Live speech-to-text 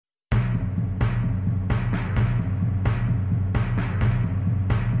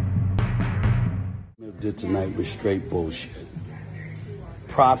did tonight was straight bullshit.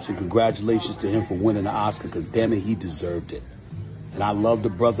 Props and congratulations to him for winning the Oscar, because damn it, he deserved it. And I love the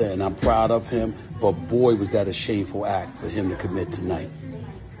brother and I'm proud of him, but boy, was that a shameful act for him to commit tonight.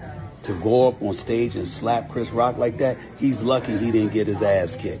 To go up on stage and slap Chris Rock like that, he's lucky he didn't get his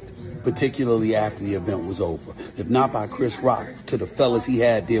ass kicked, particularly after the event was over. If not by Chris Rock, to the fellas he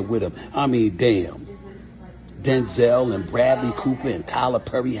had there with him. I mean, damn. Denzel and Bradley Cooper and Tyler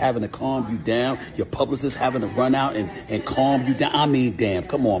Perry having to calm you down. Your publicist having to run out and calm you down. I mean, damn.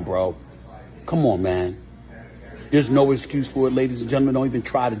 Come on, bro. Come on, man. There's no excuse for it, ladies and gentlemen. Don't even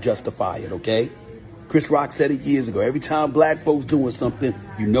try to justify it, okay? Chris Rock said it years ago. Every time black folks doing something,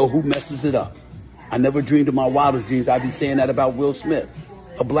 you know who messes it up. I never dreamed in my wildest dreams I'd be saying that about Will Smith.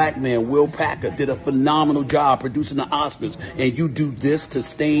 A black man, Will Packer, did a phenomenal job producing the Oscars, and you do this to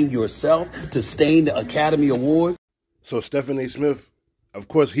stain yourself, to stain the Academy Award? So Stephen A. Smith, of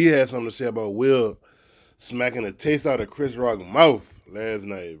course, he had something to say about Will smacking the taste out of Chris Rock's mouth last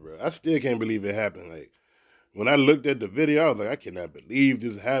night, bro. I still can't believe it happened. Like, when I looked at the video, I was like, I cannot believe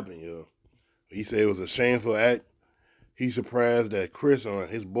this happened, yo. He said it was a shameful act. He's surprised that Chris and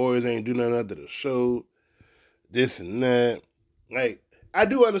his boys ain't do nothing after the show, this and that. Like, I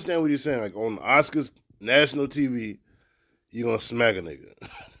do understand what you're saying. Like, on the Oscars, national TV, you gonna smack a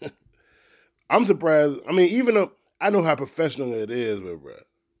nigga. I'm surprised. I mean, even though I know how professional it is, but, bro,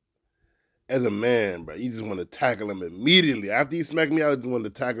 as a man, bro, you just want to tackle him immediately. After he smacked me, I just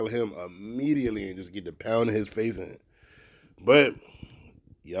wanted to tackle him immediately and just get the pound in his face in. But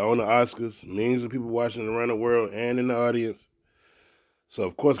y'all on the Oscars, millions of people watching around the world and in the audience. So,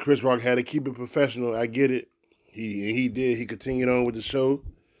 of course, Chris Rock had to keep it professional. I get it. He did. He continued on with the show.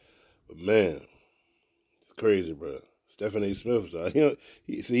 But, man, it's crazy, bro. Stephen A. Smith,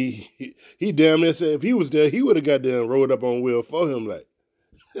 he damn near said if he was there, he would have got there and rolled up on Will for him. Like,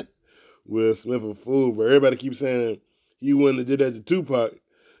 Will Smith a fool, but everybody keeps saying he wouldn't have did that to Tupac.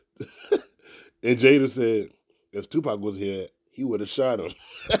 And Jada said, if Tupac was here, he would have shot him.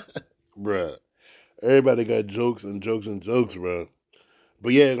 Bruh. Everybody got jokes and jokes and jokes, bruh.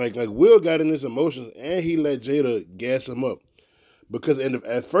 But yeah, like Will got in his emotions and he let Jada gas him up. Because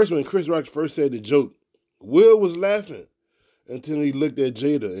at first when Chris Rock first said the joke, Will was laughing until he looked at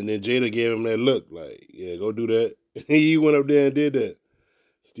Jada. And then Jada gave him that look like, yeah, go do that. And he went up there and did that.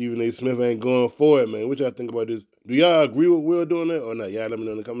 Stephen A. Smith ain't going for it, man. What y'all think about this? Do y'all agree with Will doing that or not? Y'all let me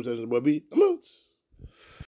know in the comment section. But I'm out.